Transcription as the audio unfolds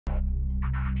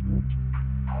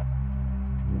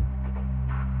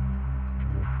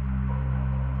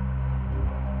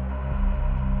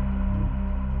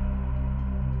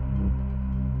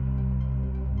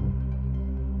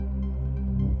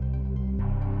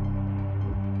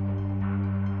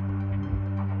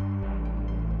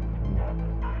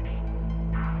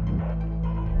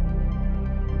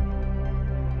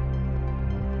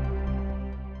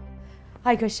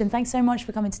Hi Kristian, thanks so much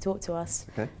for coming to talk to us.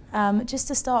 Okay. Just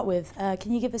to start with,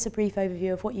 can you give us a brief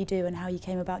overview of what you do and how you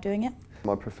came about doing it?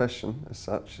 My profession as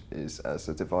such is as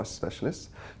a device specialist,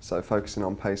 so focusing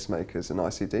on pacemakers and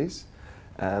ICDs,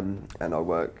 and I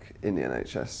work in the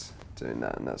NHS doing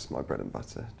that, and that's my bread and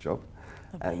butter job.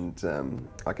 Okay. And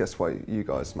I guess why you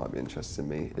guys might be interested in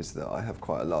me is that I have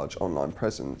quite a large online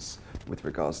presence with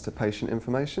regards to patient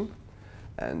information,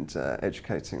 and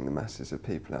educating the masses of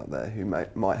people out there who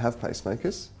might have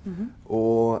pacemakers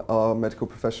or are medical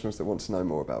professionals that want to know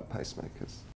more about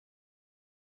pacemakers.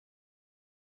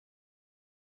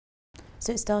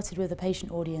 So it started with a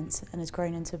patient audience and has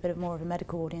grown into a bit more of a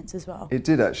medical audience as well? It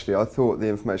did actually. I thought the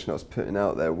information I was putting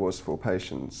out there was for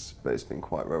patients, but it's been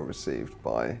quite well received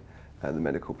by the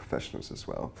medical professionals as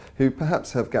well, who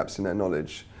perhaps have gaps in their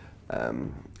knowledge,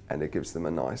 and it gives them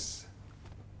a nice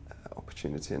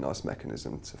opportunity, a nice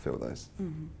mechanism to fill those.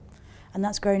 And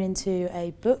that's grown into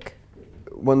a book?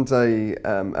 One day,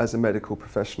 as a medical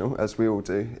professional, as we all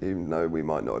do, even though we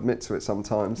might not admit to it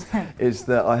sometimes, is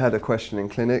that I had a question in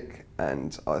clinic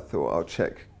and I thought I'll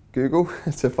check Google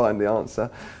to find the answer.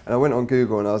 And I went on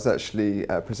Google and I was actually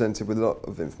presented with a lot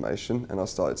of information, and I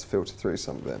started to filter through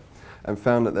some of it and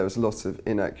found that there was a lot of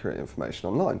inaccurate information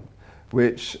online,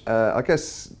 which I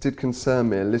guess did concern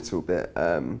me a little bit.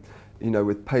 You know,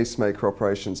 with pacemaker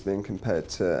operations being compared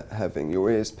to having your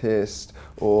ears pierced,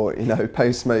 or, you know,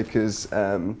 pacemakers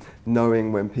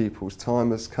knowing when people's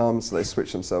time has come, so they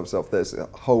switch themselves off. There's a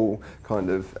whole kind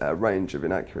of range of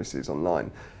inaccuracies online.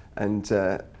 And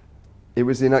it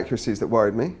was the inaccuracies that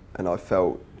worried me, and I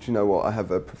felt, do you know what, I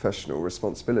have a professional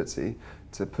responsibility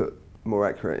to put more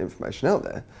accurate information out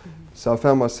there. So I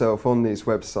found myself on these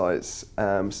websites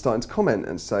starting to comment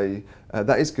and say,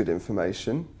 that is good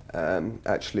information.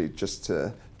 Actually, just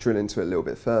to drill into it a little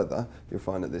bit further, you'll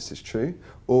find that this is true,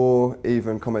 or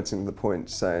even commenting the point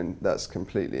saying that's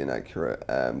completely inaccurate,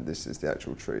 this is the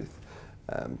actual truth.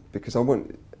 Because I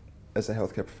want, as a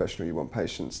healthcare professional, you want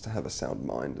patients to have a sound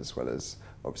mind as well as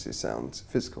obviously sound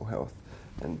physical health,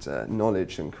 and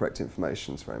knowledge and correct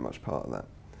information is very much part of that.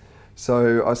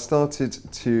 So I started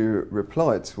to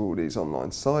reply to all these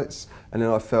online sites, and then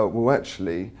I felt, well,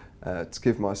 actually, to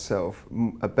give myself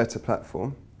a better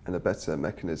platform and a better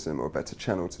mechanism or a better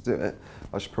channel to do it,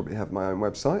 I should probably have my own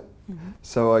website.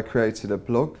 So I created a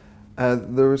blog.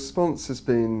 The response has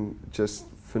been just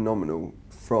phenomenal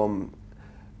from,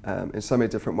 in so many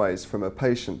different ways. From a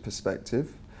patient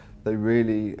perspective, they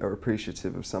really are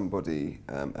appreciative of somebody,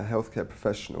 a healthcare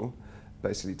professional,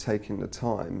 basically taking the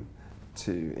time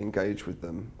to engage with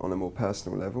them on a more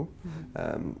personal level.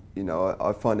 You know,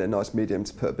 I find it a nice medium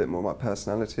to put a bit more of my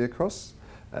personality across.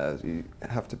 You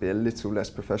have to be a little less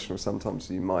professional sometimes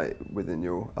than you might within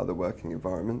your other working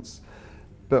environments.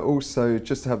 But also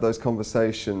just to have those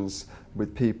conversations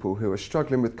with people who are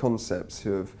struggling with concepts,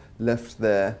 who have left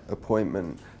their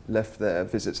appointment, left their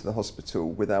visit to the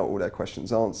hospital without all their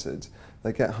questions answered.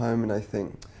 They get home and they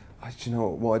think, oh, do you know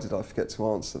what, why did I forget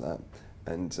to answer that?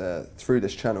 And through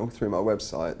this channel, through my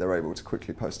website, they're able to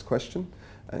quickly post a question,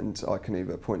 and I can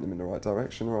either point them in the right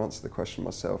direction or answer the question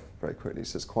myself very quickly.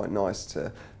 So it's quite nice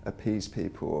to appease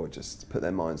people or just put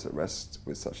their minds at rest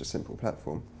with such a simple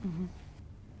platform.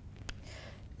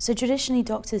 So traditionally,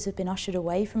 doctors have been ushered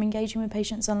away from engaging with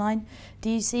patients online. Do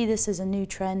you see this as a new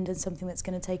trend and something that's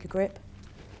going to take a grip?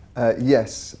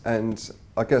 Yes, and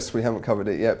I guess we haven't covered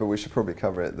it yet, but we should probably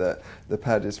cover it, that the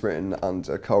pad is written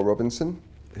under Carl Robinson,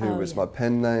 who was my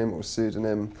pen name or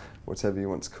pseudonym, whatever you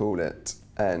want to call it.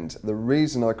 And the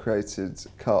reason I created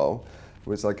Carl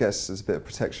was, I guess, as a bit of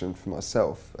protection for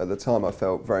myself. At the time, I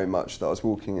felt very much that I was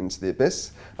walking into the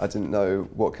abyss. I didn't know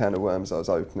what can of worms I was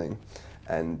opening.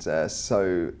 And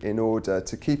so in order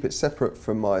to keep it separate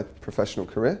from my professional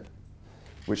career,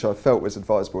 which I felt was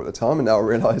advisable at the time, and now I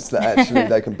realise that actually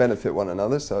they can benefit one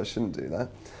another, so I shouldn't do that.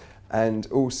 And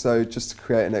also just to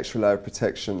create an extra layer of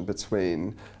protection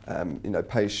between you know,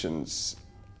 patients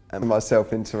and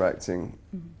myself interacting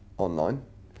online,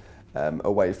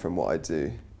 away from what I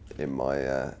do in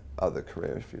my other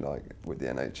career, if you like, with the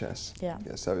NHS. Yeah,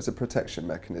 so it's a protection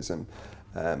mechanism.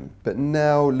 But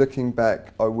now looking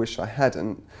back, I wish I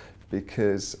hadn't,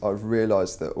 because I've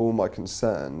realised that all my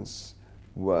concerns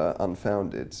were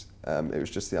unfounded. It was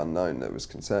just the unknown that was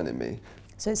concerning me.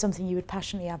 So it's something you would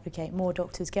passionately advocate, more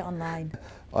doctors get online?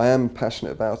 I am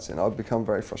passionate about it, and I've become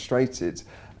very frustrated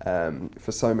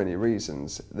for so many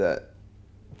reasons that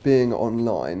being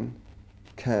online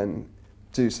can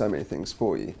do so many things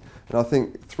for you. And I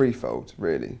think threefold,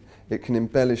 really. It can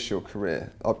embellish your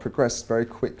career. I've progressed very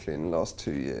quickly in the last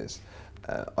 2 years.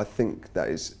 I think that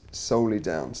is solely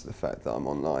down to the fact that I'm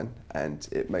online, and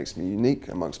it makes me unique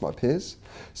amongst my peers.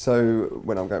 So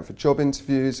when I'm going for job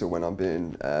interviews or when I'm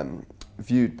being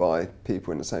viewed by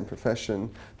people in the same profession,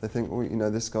 they think, well, you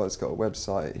know, this guy's got a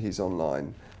website, he's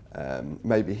online,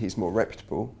 maybe he's more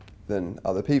reputable than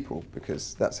other people,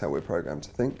 because that's how we're programmed to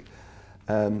think.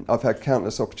 I've had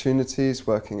countless opportunities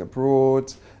working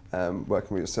abroad,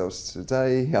 working with yourselves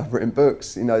today, I've written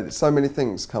books, you know, so many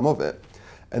things come of it.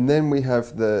 And then we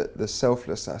have the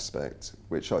selfless aspect,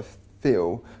 which I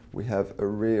feel we have a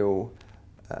real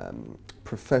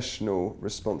professional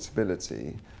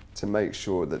responsibility to make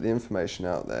sure that the information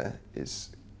out there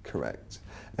is correct.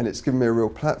 And it's given me a real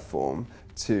platform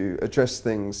to address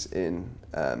things in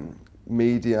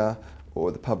media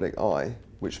or the public eye,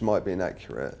 which might be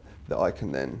inaccurate, that I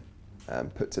can then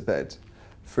put to bed.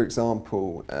 For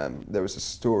example, there was a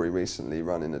story recently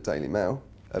run in the Daily Mail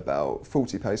about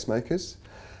faulty pacemakers.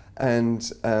 And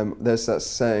there's that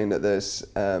saying that there's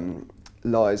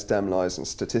lies, damn lies, and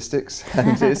statistics,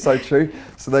 and it's so true.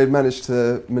 So they've managed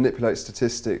to manipulate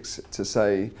statistics to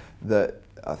say that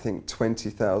I think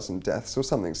 20,000 deaths or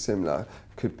something similar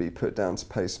could be put down to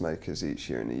pacemakers each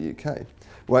year in the UK.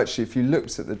 Well, actually, if you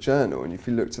looked at the journal and if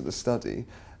you looked at the study,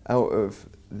 out of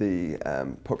the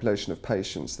population of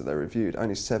patients that they reviewed,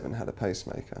 only 7 had a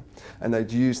pacemaker. And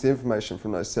they'd used the information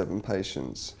from those 7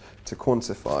 patients to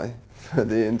quantify for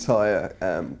the entire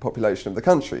population of the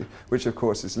country, which of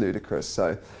course is ludicrous.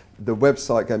 So the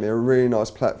website gave me a really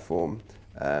nice platform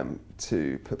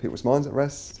to put people's minds at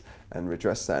rest and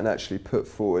redress that, and actually put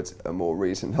forward a more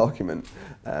reasoned argument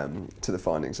to the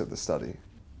findings of the study.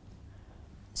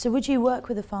 So would you work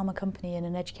with a pharma company in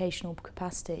an educational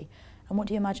capacity? And what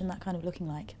do you imagine that kind of looking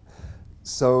like?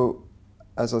 So,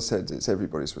 as I said, it's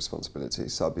everybody's responsibility.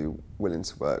 So I'd be willing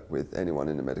to work with anyone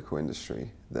in the medical industry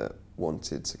that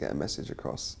wanted to get a message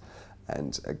across.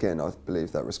 And again, I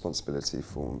believe that responsibility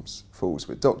falls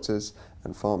with doctors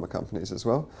and pharma companies as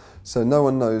well. So no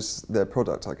one knows their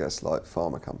product, I guess, like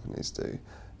pharma companies do.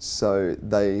 So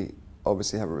they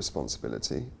obviously have a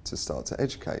responsibility to start to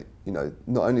educate, you know,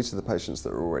 not only to the patients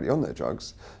that are already on their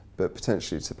drugs, but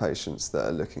potentially to patients that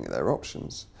are looking at their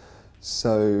options.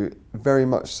 So very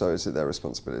much so is it their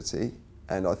responsibility,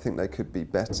 and I think they could be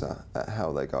better at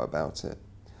how they go about it.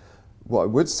 What I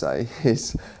would say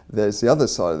is there's the other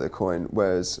side of the coin,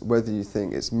 whereas whether you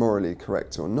think it's morally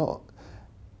correct or not,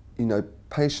 you know,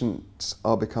 patients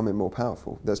are becoming more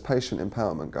powerful. There's patient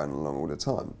empowerment going along all the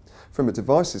time. From a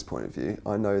device's point of view,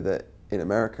 I know that in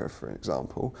America, for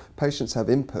example, patients have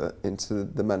input into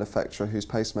the manufacturer whose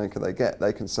pacemaker they get.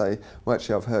 They can say, well,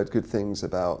 actually, I've heard good things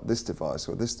about this device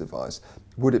or this device.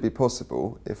 Would it be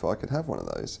possible if I could have one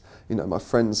of those? You know, my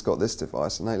friend's got this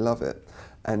device and they love it.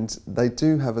 And they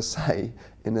do have a say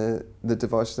in the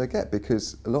devices they get,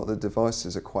 because a lot of the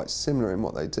devices are quite similar in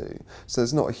what they do. So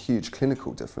there's not a huge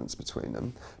clinical difference between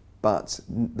them, but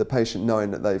the patient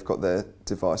knowing that they've got their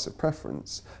device of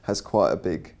preference has quite a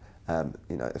big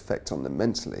effect on them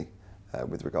mentally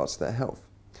with regards to their health.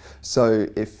 So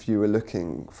if you were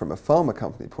looking from a pharma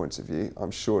company point of view,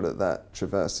 I'm sure that that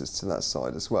traverses to that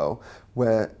side as well,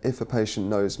 where if a patient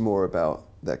knows more about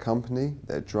their company,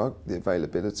 their drug, the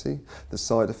availability, the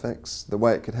side effects, the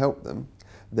way it could help them,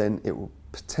 then it will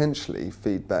potentially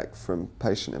feed back from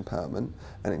patient empowerment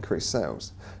and increase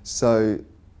sales. So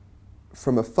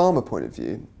from a pharma point of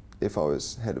view, if I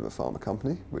was head of a pharma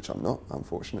company, which I'm not,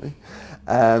 unfortunately,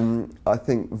 I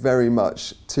think very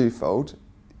much twofold.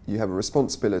 You have a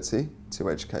responsibility to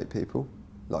educate people,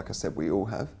 like I said, we all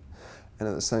have, and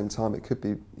at the same time, it could be,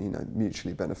 you know,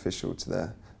 mutually beneficial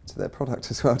to their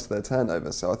product as well, to their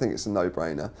turnover. So I think it's a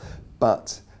no-brainer.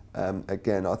 But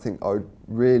again, I think I would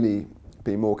really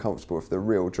be more comfortable if the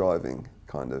real driving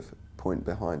kind of point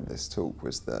behind this talk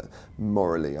was that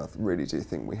morally, I really do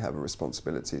think we have a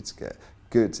responsibility to get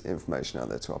good information out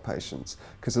there to our patients,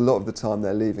 because a lot of the time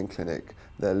they're leaving clinic,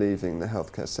 they're leaving the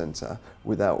healthcare centre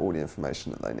without all the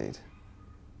information that they need.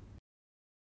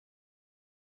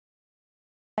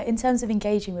 In terms of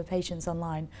engaging with patients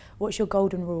online, what's your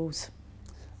golden rules?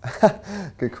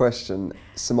 Good question.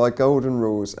 So my golden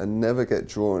rules are never get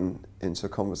drawn into a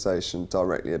conversation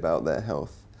directly about their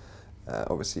health.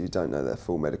 Obviously you don't know their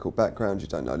full medical background, you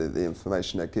don't know that the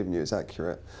information they're giving you is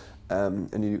accurate.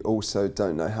 And you also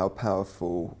don't know how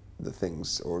powerful the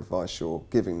things or advice you're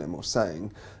giving them or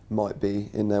saying might be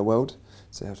in their world.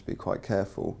 so you have to be quite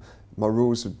careful. My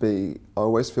rules would be, I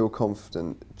always feel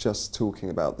confident just talking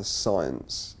about the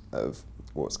science of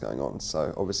what's going on.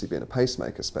 So obviously being a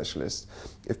pacemaker specialist,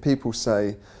 if people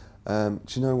say, do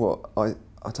you know what,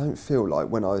 I don't feel like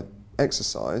when I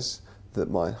exercise that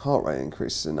my heart rate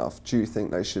increases enough, do you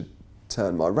think they should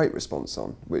turn my rate response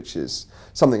on, which is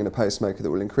something in a pacemaker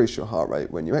that will increase your heart rate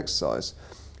when you exercise?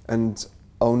 And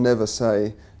I'll never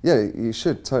say, yeah, you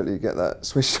should totally get that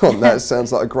switched on, that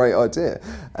sounds like a great idea.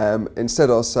 Instead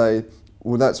I'll say,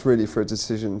 well, that's really for a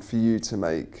decision for you to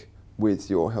make with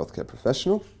your healthcare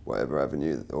professional, whatever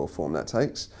avenue or form that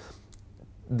takes.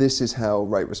 This is how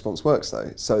rate response works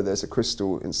though. So there's a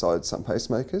crystal inside some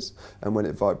pacemakers, and when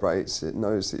it vibrates, it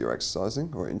knows that you're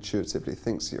exercising, or it intuitively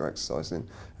thinks that you're exercising,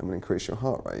 and will increase your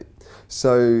heart rate.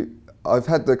 So I've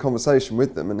had the conversation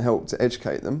with them and helped to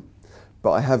educate them,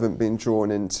 but I haven't been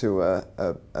drawn into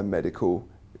a medical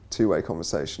two-way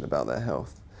conversation about their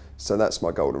health. So that's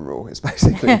my golden rule, is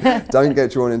basically don't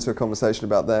get drawn into a conversation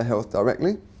about their health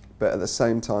directly, but at the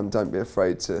same time, don't be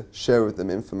afraid to share with them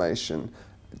information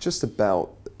just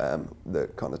about the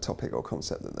kind of topic or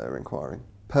concept that they're inquiring.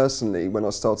 Personally, when I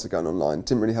started going online,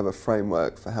 didn't really have a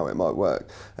framework for how it might work.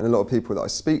 And a lot of people that I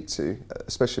speak to,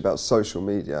 especially about social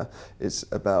media, is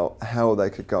about how they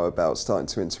could go about starting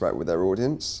to interact with their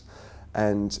audience.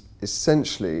 And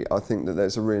essentially, I think that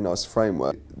there's a really nice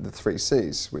framework, the 3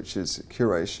 C's, which is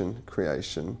curation,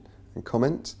 creation, and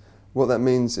comment. What that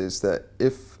means is that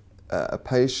if a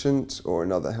patient or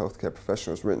another healthcare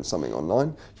professional has written something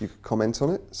online, you can comment on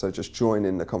it, so just join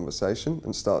in the conversation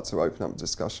and start to open up a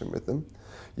discussion with them.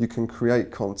 You can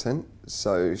create content,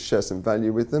 so share some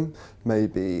value with them,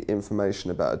 maybe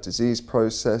information about a disease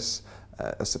process,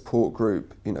 a support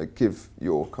group, give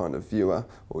your kind of viewer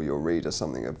or your reader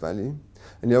something of value.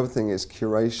 And the other thing is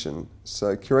curation.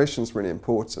 So curation is really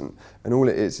important, and all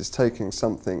it is taking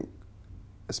something,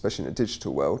 especially in a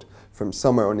digital world, from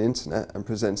somewhere on the internet and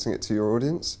presenting it to your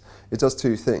audience. It does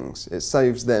 2 things. It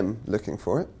saves them looking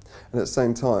for it, and at the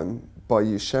same time, by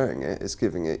you sharing it, it's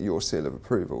giving it your seal of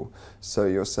approval. So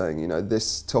you're saying,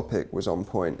 this topic was on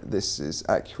point, this is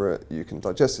accurate, you can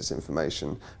digest this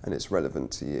information, and it's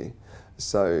relevant to you.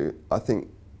 So I think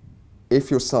if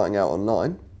you're starting out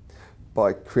online,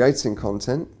 by creating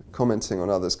content, commenting on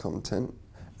others' content,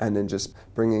 and then just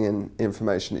bringing in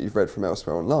information that you've read from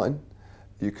elsewhere online,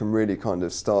 you can really kind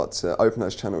of start to open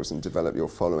those channels and develop your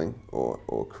following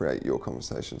or create your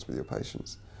conversations with your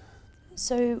patients.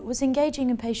 So was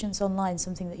engaging in patients online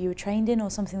something that you were trained in,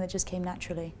 or something that just came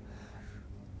naturally?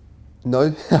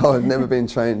 No, I've never been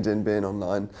trained in being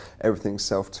online. Everything's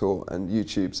self-taught, and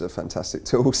YouTube's a fantastic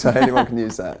tool, so anyone can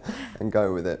use that and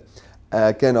go with it.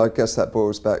 Again, I guess that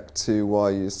boils back to why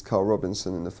I used Carl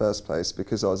Robinson in the first place,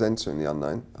 because I was entering the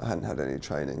unknown. I hadn't had any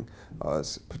training. I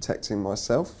was protecting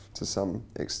myself to some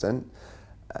extent.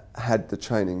 Had the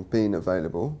training been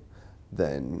available,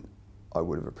 then I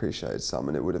would have appreciated some,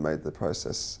 and it would have made the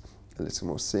process a little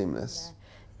more seamless.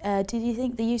 Yeah. Did you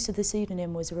think the use of the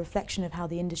pseudonym was a reflection of how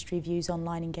the industry views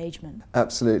online engagement?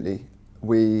 Absolutely.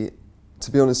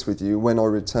 To be honest with you, when I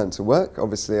returned to work,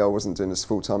 obviously I wasn't doing this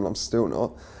full time, and I'm still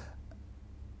not,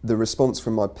 the response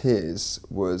from my peers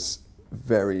was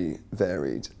very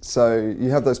varied. So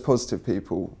you have those positive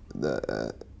people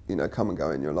that come and go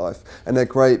in your life, and they're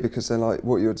great because they're like,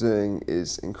 what you're doing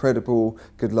is incredible,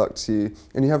 good luck to you.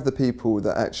 And you have the people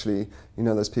that actually,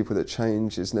 those people that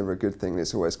change is never a good thing,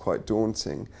 it's always quite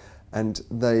daunting. And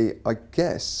they, I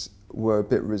guess, were a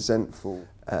bit resentful,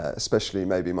 especially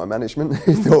maybe my management,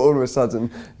 who thought all of a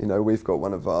sudden, we've got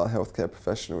one of our healthcare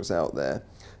professionals out there.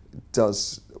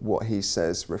 Does what he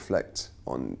says reflect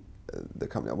on the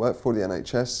company I work for, the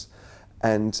NHS?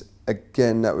 And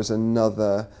again, that was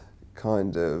another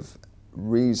kind of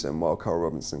reason why Carl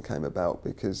Robinson came about,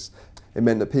 because it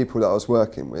meant that people that I was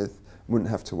working with wouldn't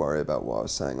have to worry about what I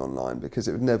was saying online, because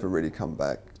it would never really come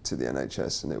back to the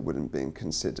NHS and it wouldn't be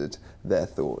considered their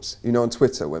thoughts. On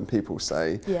Twitter, when people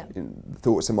say,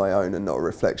 thoughts are my own and not a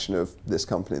reflection of this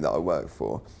company that I work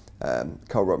for,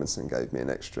 Carl Robinson gave me an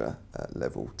extra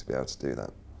level to be able to do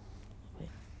that.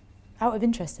 Out of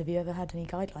interest, have you ever had any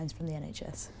guidelines from the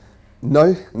NHS?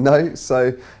 No.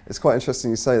 So it's quite interesting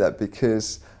you say that,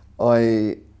 because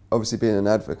I, obviously being an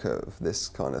advocate of this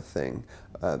kind of thing,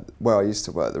 where I used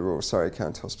to work at the Royal Surrey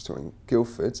County Hospital in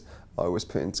Guildford, I was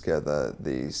putting together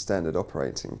the standard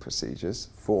operating procedures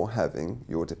for having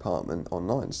your department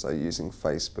online, so using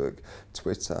Facebook,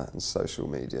 Twitter and social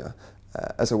media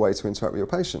as a way to interact with your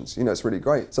patients. It's really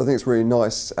great. So I think it's really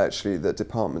nice actually that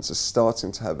departments are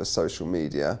starting to have a social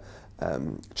media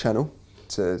channel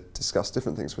to discuss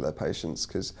different things with their patients,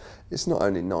 because it's not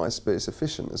only nice, but it's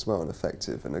efficient as well and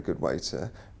effective and a good way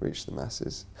to reach the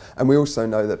masses. And we also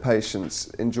know that patients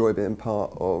enjoy being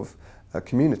part of a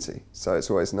community, so it's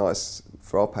always nice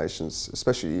for our patients,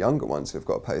 especially younger ones who've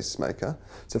got a pacemaker,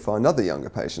 to find other younger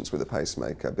patients with a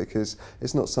pacemaker, because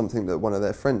it's not something that one of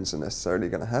their friends are necessarily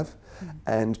going to have.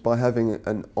 And by having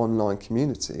an online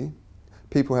community,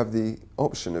 people have the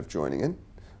option of joining in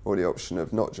or the option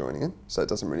of not joining in, so it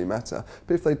doesn't really matter.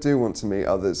 But if they do want to meet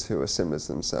others who are similar to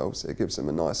themselves, it gives them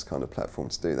a nice kind of platform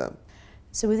to do that.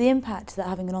 So with the impact that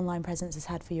having an online presence has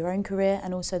had for your own career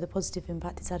and also the positive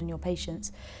impact it's had on your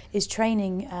patients, is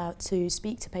training to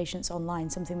speak to patients online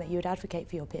something that you would advocate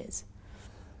for your peers?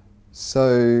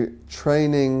 So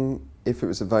training, if it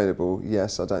was available,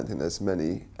 yes, I don't think there's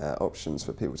many options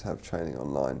for people to have training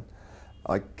online.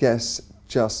 I guess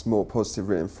just more positive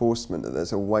reinforcement that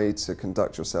there's a way to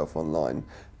conduct yourself online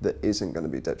that isn't going to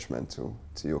be detrimental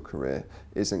to your career,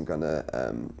 isn't going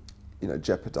to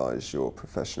jeopardise your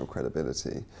professional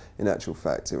credibility. In actual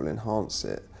fact, it will enhance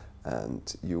it,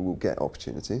 and you will get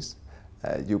opportunities.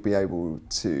 You'll be able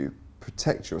to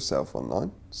protect yourself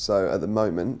online. So at the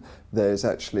moment, there's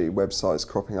actually websites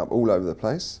cropping up all over the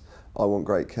place.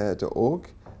 iwantgreatcare.org,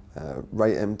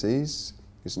 RateMDs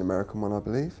is an American one, I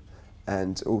believe,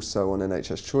 and also on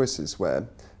NHS Choices, where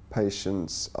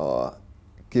patients are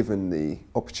given the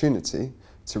opportunity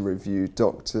to review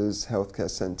doctors, healthcare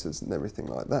centres and everything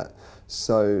like that.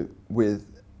 So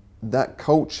with that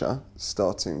culture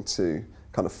starting to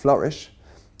kind of flourish,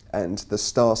 and the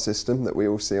star system that we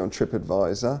all see on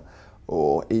TripAdvisor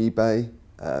or eBay,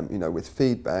 with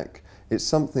feedback, it's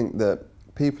something that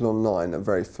people online are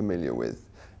very familiar with.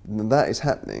 And that is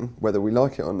happening, whether we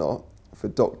like it or not, for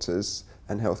doctors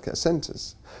and healthcare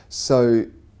centres. So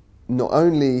not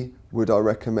only would I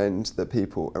recommend that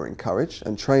people are encouraged,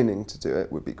 and training to do it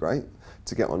would be great,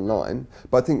 to get online,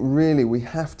 but I think really we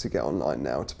have to get online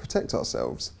now to protect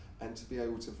ourselves and to be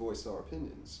able to voice our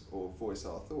opinions or voice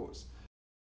our thoughts.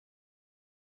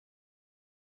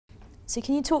 So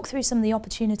can you talk through some of the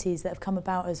opportunities that have come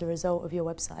about as a result of your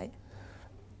website?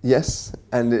 Yes,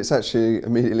 and it's actually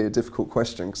immediately a difficult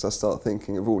question, because I start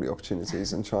thinking of all the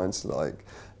opportunities and trying to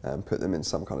put them in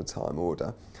some kind of time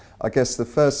order. I guess the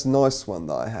first nice one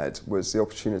that I had was the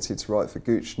opportunity to write for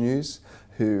Gooch News,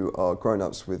 who are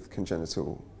grown-ups with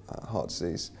congenital heart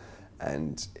disease,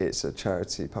 and it's a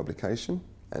charity publication,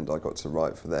 and I got to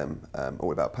write for them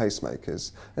all about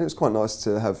pacemakers, and it was quite nice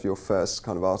to have your first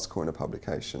kind of article in a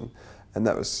publication, and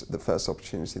that was the first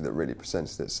opportunity that really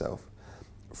presented itself.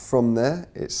 From there,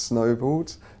 it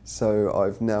snowballed, so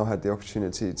I've now had the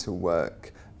opportunity to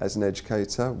work as an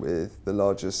educator with the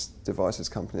largest devices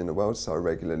company in the world, so I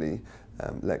regularly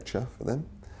lecture for them.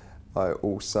 I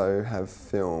also have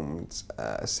filmed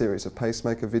a series of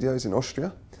pacemaker videos in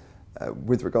Austria.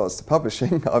 With regards to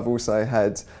publishing, I've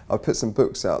put some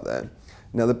books out there.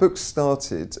 Now, the books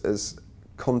started as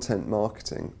content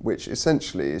marketing, which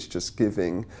essentially is just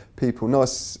giving people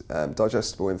nice,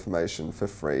 digestible information for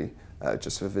free,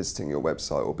 just for visiting your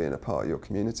website or being a part of your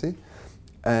community.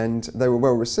 And they were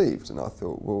well received, and I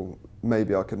thought, well,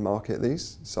 maybe I could market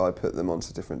these. So I put them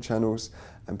onto different channels,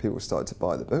 and people started to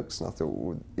buy the books, and I thought,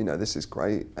 well, this is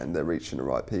great, and they're reaching the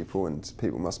right people, and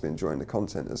people must be enjoying the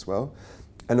content as well.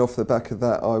 And off the back of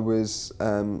that, I was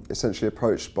essentially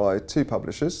approached by two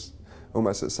publishers,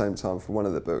 almost at the same time, for one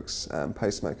of the books,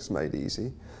 Pacemakers Made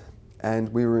Easy, and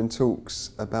we were in talks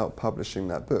about publishing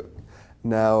that book.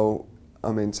 Now,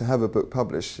 to have a book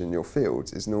published in your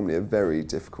field is normally a very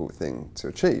difficult thing to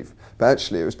achieve. But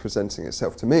actually it was presenting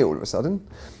itself to me all of a sudden,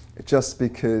 just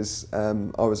because I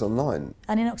was online.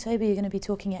 And in October you're going to be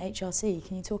talking at HRC.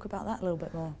 Can you talk about that a little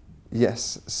bit more?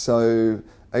 Yes, so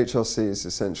HRC is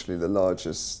essentially the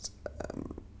largest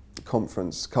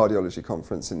cardiology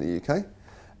conference in the UK.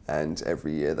 And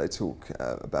every year they talk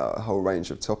about a whole range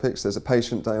of topics. There's a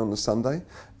patient day on the Sunday,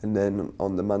 and then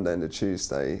on the Monday and the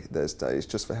Tuesday there's days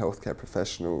just for healthcare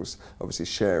professionals, obviously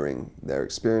sharing their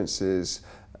experiences,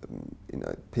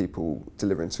 people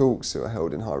delivering talks who are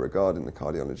held in high regard in the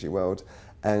cardiology world.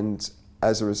 And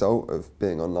as a result of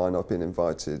being online, I've been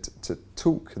invited to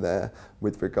talk there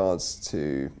with regards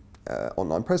to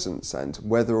online presence and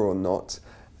whether or not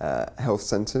health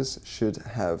centres should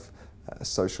have a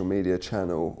social media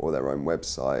channel or their own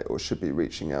website, or should be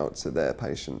reaching out to their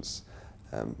patients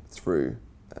through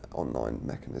online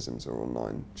mechanisms or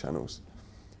online channels.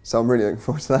 So I'm really looking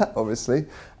forward to that, obviously,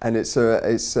 and it's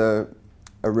a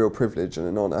real privilege and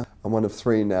an honour. I'm one of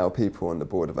 3 now people on the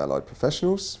board of allied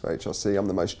professionals for HRC. I'm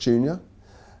the most junior.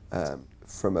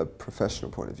 From a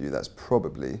professional point of view, that's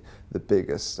probably the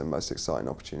biggest and most exciting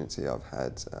opportunity I've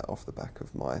had off the back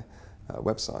of my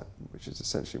website, which is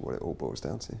essentially what it all boils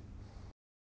down to.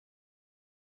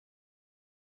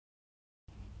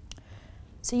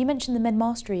 So you mentioned the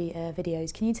MedMastery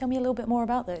videos. Can you tell me a little bit more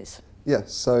about those?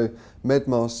 Yes, so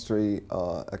MedMastery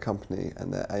are a company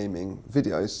and they're aiming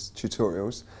videos,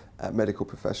 tutorials at medical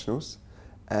professionals,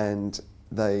 and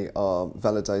they are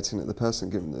validating that the person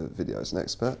given the video is an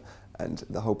expert, and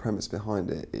the whole premise behind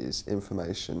it is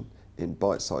information in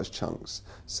bite-sized chunks.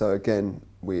 So again,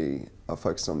 we are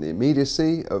focused on the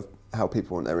immediacy of how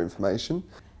people want their information.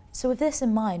 So with this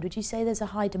in mind, would you say there's a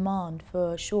high demand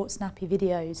for short, snappy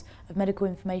videos of medical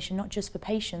information, not just for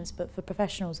patients, but for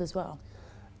professionals as well?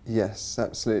 Yes,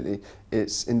 absolutely.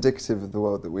 It's indicative of the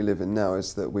world that we live in now,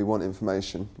 is that we want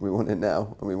information, we want it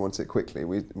now, and we want it quickly.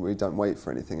 We don't wait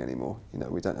for anything anymore. You know,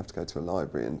 we don't have to go to a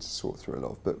library and sort through a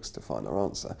lot of books to find our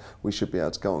answer. We should be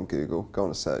able to go on Google, go on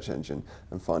a search engine,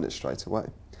 and find it straight away.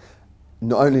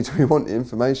 Not only do we want the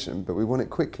information, but we want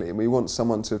it quickly, and we want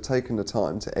someone to have taken the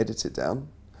time to edit it down,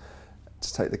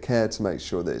 to take the care to make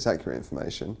sure that it's accurate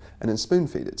information, and then spoon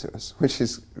feed it to us, which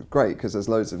is great because there's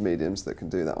loads of mediums that can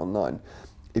do that online.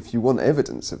 If you want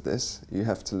evidence of this, you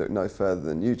have to look no further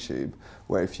than YouTube,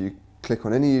 where if you click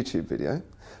on any YouTube video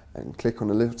and click on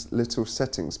a little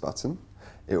settings button,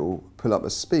 it will pull up a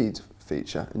speed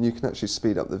feature and you can actually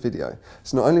speed up the video.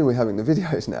 So not only are we having the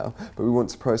videos now, but we want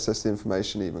to process the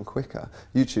information even quicker.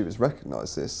 YouTube has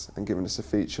recognised this and given us a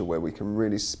feature where we can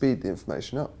really speed the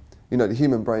information up. You know, the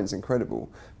human brain's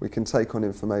incredible. We can take on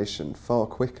information far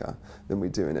quicker than we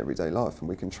do in everyday life, and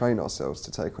we can train ourselves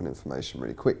to take on information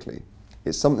really quickly.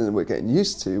 It's something that we're getting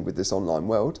used to with this online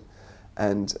world,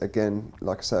 and again,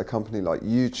 like I say, a company like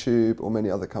YouTube or many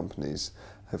other companies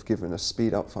have given a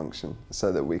speed up function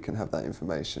so that we can have that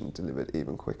information delivered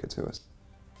even quicker to us.